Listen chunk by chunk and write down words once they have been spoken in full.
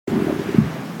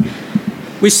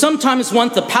We sometimes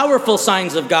want the powerful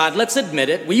signs of God. Let's admit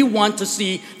it. We want to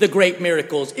see the great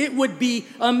miracles. It would be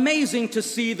amazing to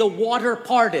see the water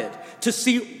parted, to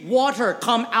see water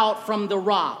come out from the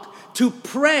rock, to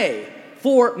pray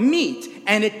for meat,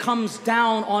 and it comes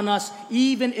down on us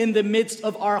even in the midst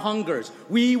of our hungers.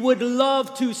 We would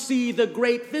love to see the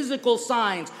great physical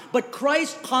signs, but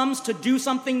Christ comes to do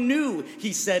something new,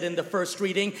 he said in the first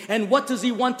reading. And what does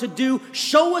he want to do?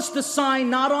 Show us the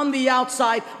sign not on the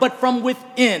outside, but from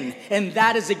within. And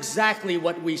that is exactly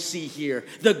what we see here.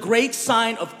 The great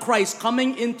sign of Christ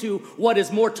coming into what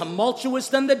is more tumultuous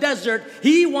than the desert.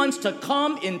 He wants to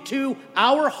come into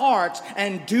our hearts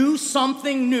and do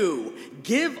something new.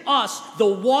 Give us the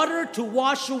water to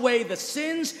wash away the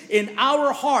sins in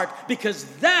our heart, because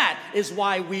that is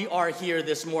why we are here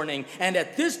this morning. And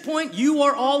at this point, you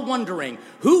are all wondering,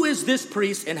 who is this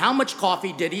priest and how much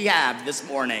coffee did he have this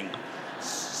morning?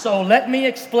 So let me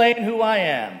explain who I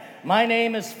am. My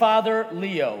name is Father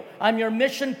Leo. I'm your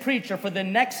mission preacher for the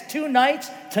next 2 nights,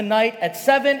 tonight at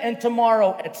 7 and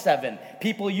tomorrow at 7.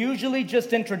 People usually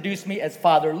just introduce me as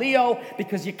Father Leo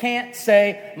because you can't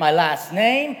say my last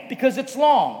name because it's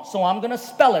long. So I'm going to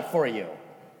spell it for you.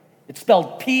 It's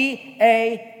spelled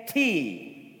Patalinghug.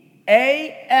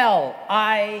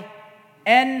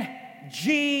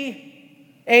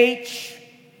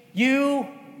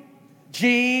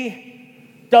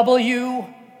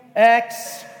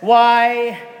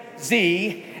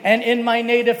 And in my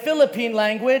native Philippine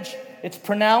language, it's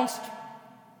pronounced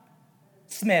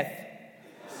Smith.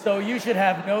 So you should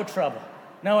have no trouble.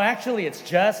 No, actually, it's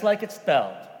just like it's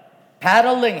spelled.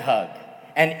 Patalinghug.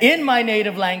 And in my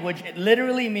native language, it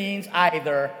literally means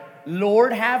either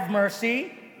Lord have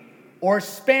mercy or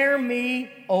spare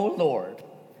me, O Lord.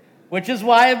 Which is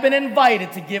why I've been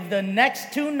invited to give the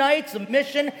next 2 nights of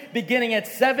mission beginning at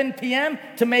 7 p.m.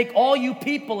 to make all you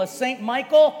people of St.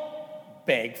 Michael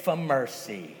beg for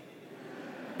mercy.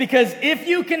 Because if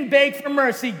you can beg for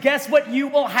mercy, guess what you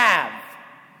will have?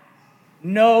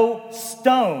 No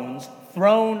stones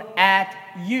thrown at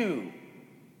you.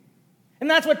 And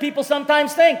that's what people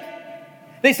sometimes think.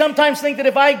 They sometimes think that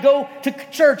if I go to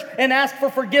church and ask for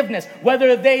forgiveness,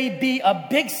 whether they be a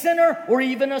big sinner or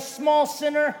even a small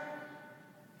sinner,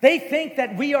 they think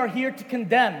that we are here to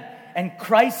condemn. And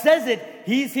Christ says it.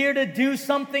 He's here to do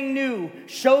something new.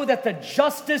 Show that the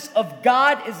justice of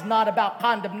God is not about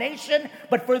condemnation,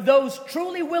 but for those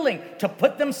truly willing to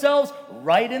put themselves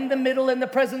right in the middle in the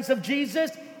presence of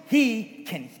Jesus. He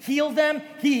can heal them.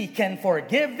 He can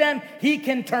forgive them. He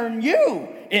can turn you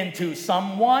into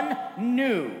someone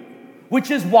new,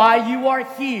 which is why you are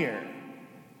here.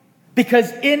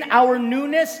 Because in our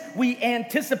newness, we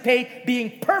anticipate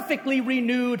being perfectly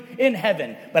renewed in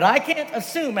heaven. But I can't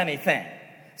assume anything.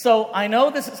 So I know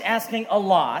this is asking a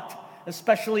lot,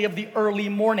 especially of the early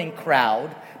morning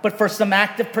crowd. But for some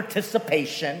active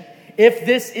participation, if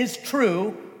this is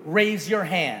true, raise your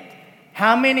hand.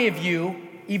 How many of you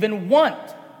even want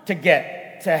to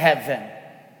get to heaven?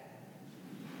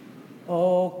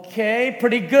 Okay,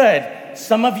 pretty good.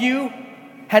 Some of you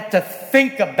had to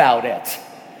think about it.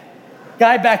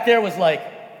 Guy back there was like,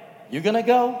 you gonna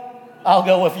go? I'll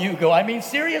go if you go. I mean,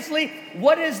 seriously,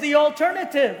 what is the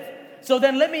alternative? So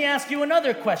then let me ask you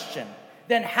another question.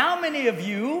 Then how many of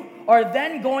you are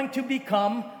then going to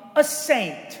become a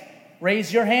saint?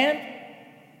 Raise your hand.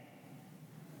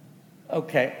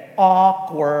 Okay,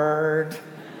 awkward.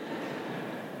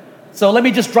 So let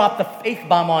me just drop the faith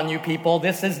bomb on you people.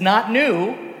 This is not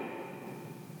new,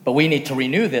 but we need to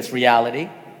renew this reality.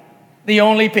 The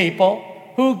only people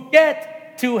who get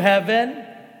to heaven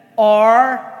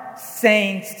are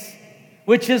saints,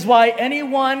 which is why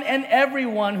anyone and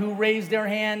everyone who raised their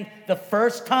hand the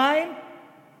first time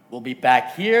will be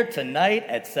back here tonight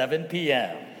at 7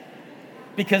 p.m.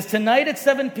 Because tonight at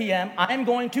 7 p.m., I'm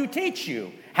going to teach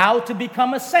you how to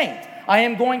become a saint. I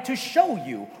am going to show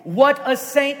you what a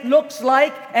saint looks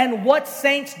like and what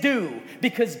saints do.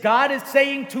 Because God is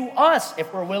saying to us,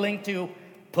 if we're willing to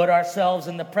put ourselves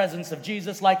in the presence of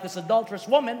Jesus like this adulterous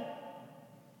woman,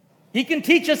 he can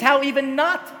teach us how even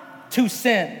not to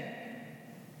sin.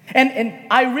 And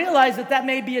I realize that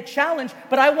may be a challenge,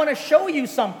 but I want to show you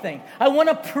something. I want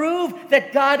to prove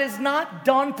that God is not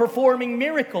done performing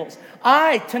miracles.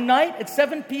 Tonight at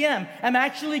 7 p.m., am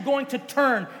actually going to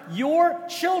turn your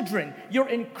children, your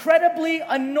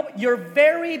your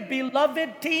very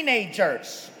beloved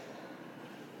teenagers,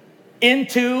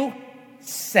 into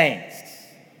saints.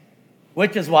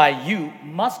 Which is why you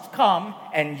must come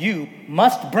and you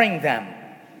must bring them.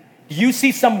 Do you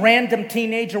see some random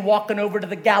teenager walking over to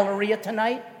the Galleria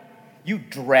tonight? you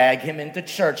drag him into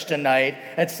church tonight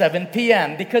at 7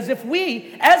 p.m. Because if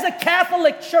we, as a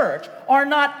Catholic Church, are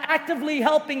not actively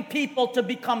helping people to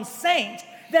become saints,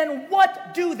 then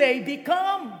what do they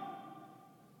become?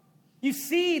 You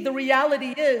see, the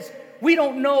reality is we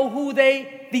don't know who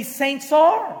these saints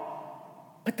are,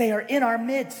 but they are in our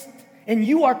midst, and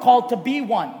you are called to be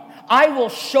one. I will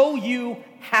show you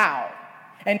how.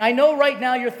 And I know right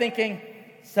now you're thinking,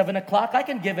 7 o'clock, I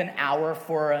can give an hour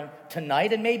for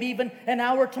tonight and maybe even an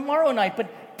hour tomorrow night.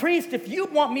 But priest, if you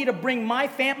want me to bring my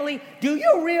family, do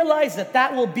you realize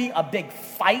that will be a big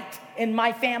fight in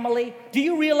my family? Do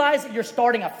you realize that you're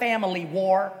starting a family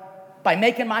war by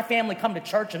making my family come to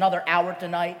church another hour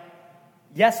tonight?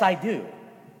 Yes, I do.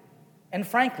 And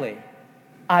frankly,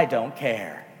 I don't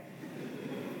care.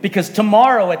 Because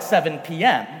tomorrow at 7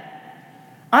 p.m.,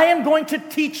 I am going to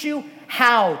teach you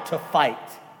how to fight.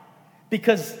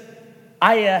 Because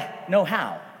I know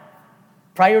how.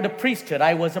 Prior to priesthood,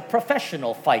 I was a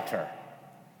professional fighter.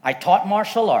 I taught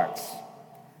martial arts.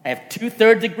 I have 2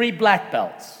 third-degree black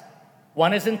belts.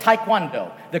 One is in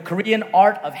Taekwondo, the Korean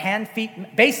art of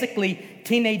hand-feet, basically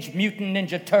Teenage Mutant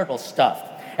Ninja Turtle stuff.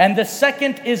 And the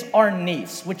second is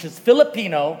arnis, which is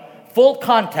Filipino,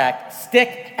 full-contact,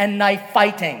 stick and knife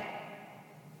fighting.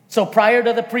 So prior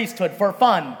to the priesthood, for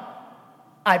fun,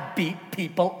 I beat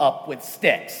people up with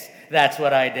sticks. That's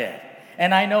what I did.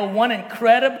 And I know one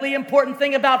incredibly important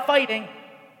thing about fighting.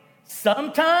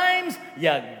 Sometimes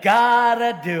you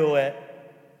gotta do it.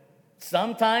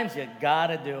 Sometimes you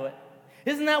gotta do it.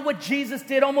 Isn't that what Jesus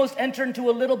did? Almost enter into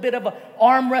a little bit of an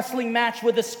arm wrestling match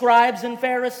with the scribes and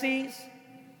Pharisees?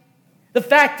 The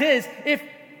fact is, if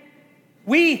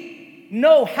we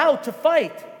know how to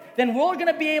fight, then we're going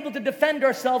to be able to defend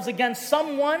ourselves against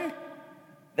someone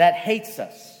that hates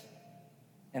us.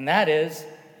 And that is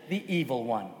the evil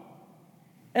one.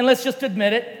 And let's just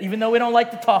admit it, even though we don't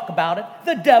like to talk about it,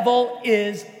 the devil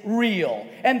is real.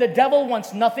 And the devil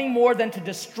wants nothing more than to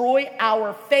destroy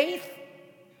our faith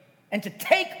and to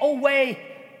take away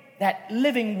that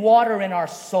living water in our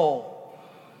soul.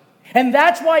 And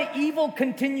that's why evil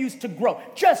continues to grow.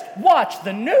 Just watch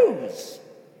the news.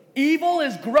 Evil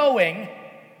is growing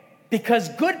because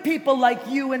good people like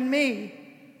you and me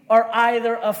are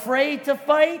either afraid to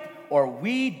fight or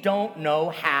we don't know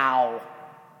how.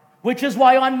 Which is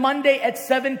why on Monday at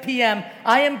 7 p.m.,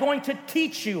 I am going to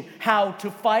teach you how to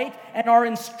fight, and our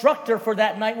instructor for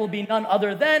that night will be none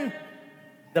other than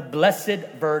the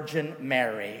Blessed Virgin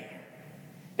Mary.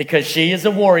 Because she is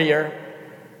a warrior,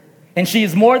 and she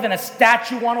is more than a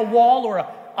statue on a wall or an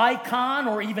icon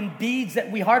or even beads that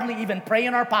we hardly even pray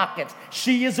in our pockets.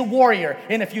 She is a warrior,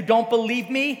 and if you don't believe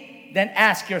me, then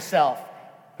ask yourself,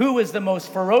 who is the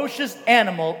most ferocious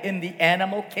animal in the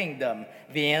animal kingdom?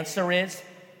 The answer is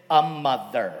a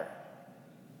mother.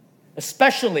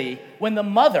 Especially when the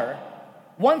mother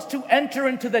wants to enter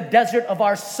into the desert of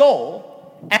our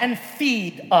soul and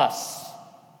feed us.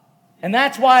 And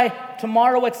that's why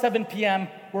tomorrow at 7 p.m.,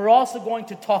 we're also going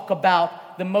to talk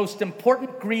about the most important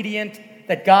ingredient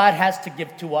that God has to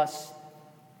give to us,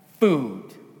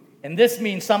 food. And this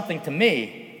means something to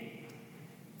me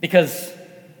because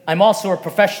I'm also a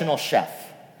professional chef.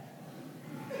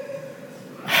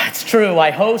 It's true,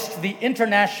 I host the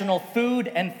international food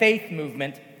and faith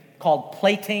movement called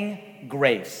Plating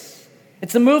Grace.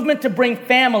 It's a movement to bring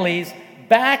families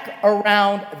back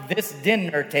around this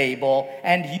dinner table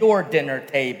and your dinner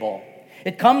table.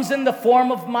 It comes in the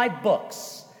form of my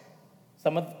books,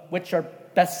 some of which are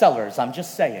bestsellers, I'm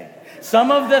just saying.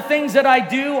 Some of the things that I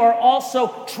do are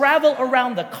also travel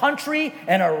around the country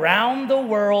and around the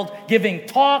world, giving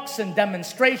talks and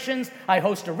demonstrations. I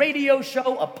host a radio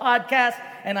show, a podcast,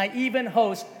 and I even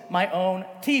host my own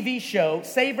TV show,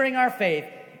 Savoring Our Faith,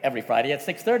 every Friday at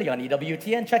 6:30 on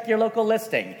EWTN. Check your local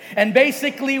listing. And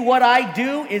basically what I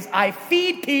do is I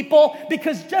feed people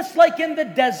because just like in the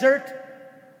desert,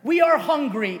 we are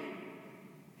hungry.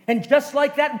 And just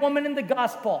like that woman in the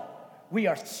gospel, we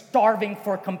are starving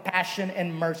for compassion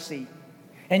and mercy.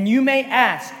 And you may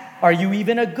ask, are you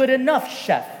even a good enough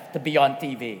chef to be on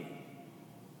TV?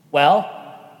 Well,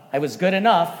 I was good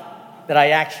enough that I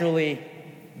actually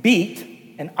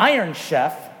beat an Iron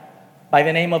Chef by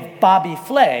the name of Bobby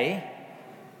Flay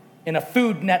in a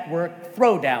Food Network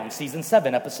Throwdown, Season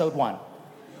 7, Episode 1.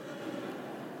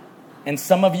 And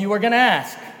some of you are going to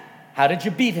ask, how did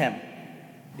you beat him?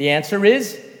 The answer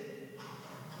is,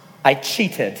 I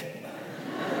cheated.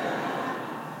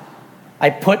 I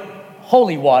put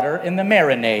holy water in the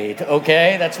marinade,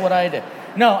 okay? That's what I did.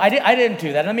 No, I didn't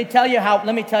do that. Let me tell you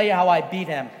how I beat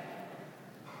him.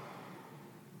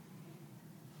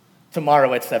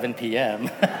 Tomorrow at 7 p.m.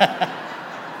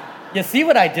 You see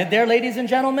what I did there, ladies and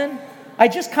gentlemen? I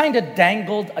just kind of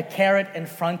dangled a carrot in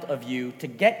front of you to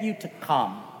get you to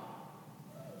come.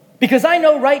 Because I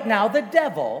know right now the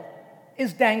devil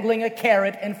is dangling a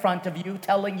carrot in front of you,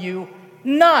 telling you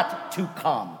not to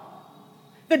come.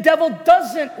 The devil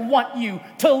doesn't want you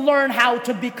to learn how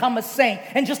to become a saint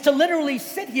and just to literally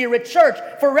sit here at church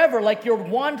forever like you're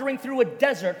wandering through a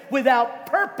desert without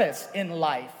purpose in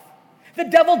life. The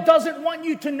devil doesn't want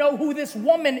you to know who this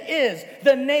woman is,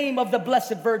 the name of the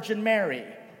Blessed Virgin Mary.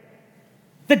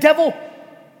 The devil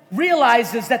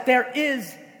realizes that there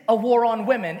is a war on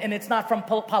women, and it's not from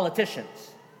politicians.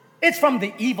 It's from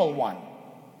the evil one.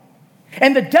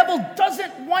 And the devil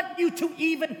doesn't want you to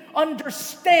even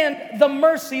understand the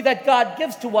mercy that God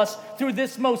gives to us through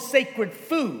this most sacred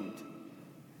food.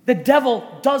 The devil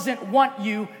doesn't want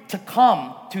you to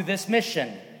come to this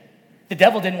mission. The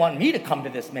devil didn't want me to come to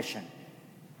this mission.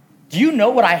 Do you know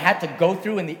what I had to go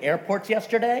through in the airports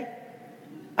yesterday?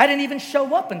 I didn't even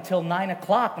show up until 9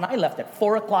 o'clock, and I left at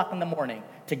 4 o'clock in the morning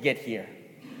to get here.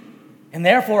 And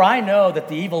therefore, I know that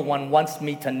the evil one wants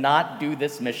me to not do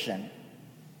this mission.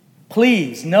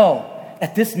 Please know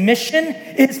that this mission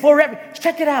is forever.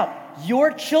 Check it out.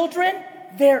 Your children,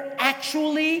 they're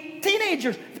actually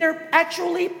teenagers. They're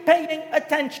actually paying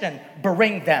attention.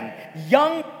 Bring them.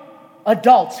 Young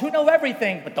adults who know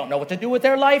everything but don't know what to do with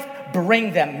their life,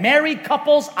 bring them. Married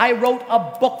couples, I wrote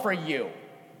a book for you.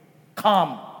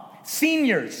 Come.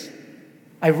 Seniors,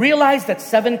 I realize that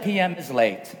 7 p.m. is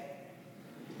late.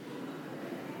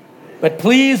 But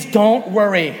please don't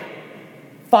worry.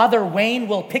 Father Wayne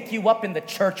will pick you up in the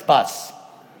church bus,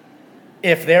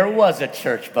 if there was a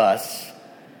church bus.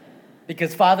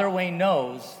 Because Father Wayne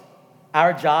knows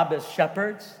our job as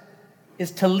shepherds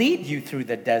is to lead you through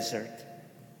the desert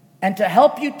and to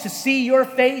help you to see your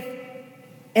faith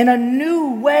in a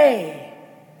new way,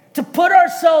 to put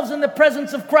ourselves in the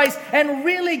presence of Christ and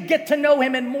really get to know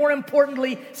him, and more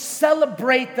importantly,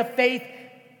 celebrate the faith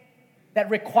that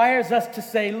requires us to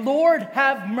say, Lord,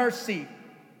 have mercy.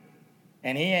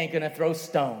 And he ain't going to throw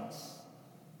stones.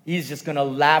 He's just going to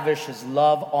lavish his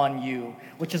love on you,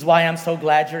 which is why I'm so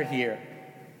glad you're here.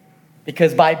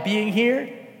 Because by being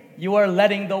here, you are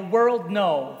letting the world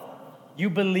know you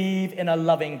believe in a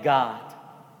loving God.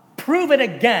 Prove it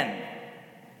again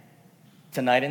tonight.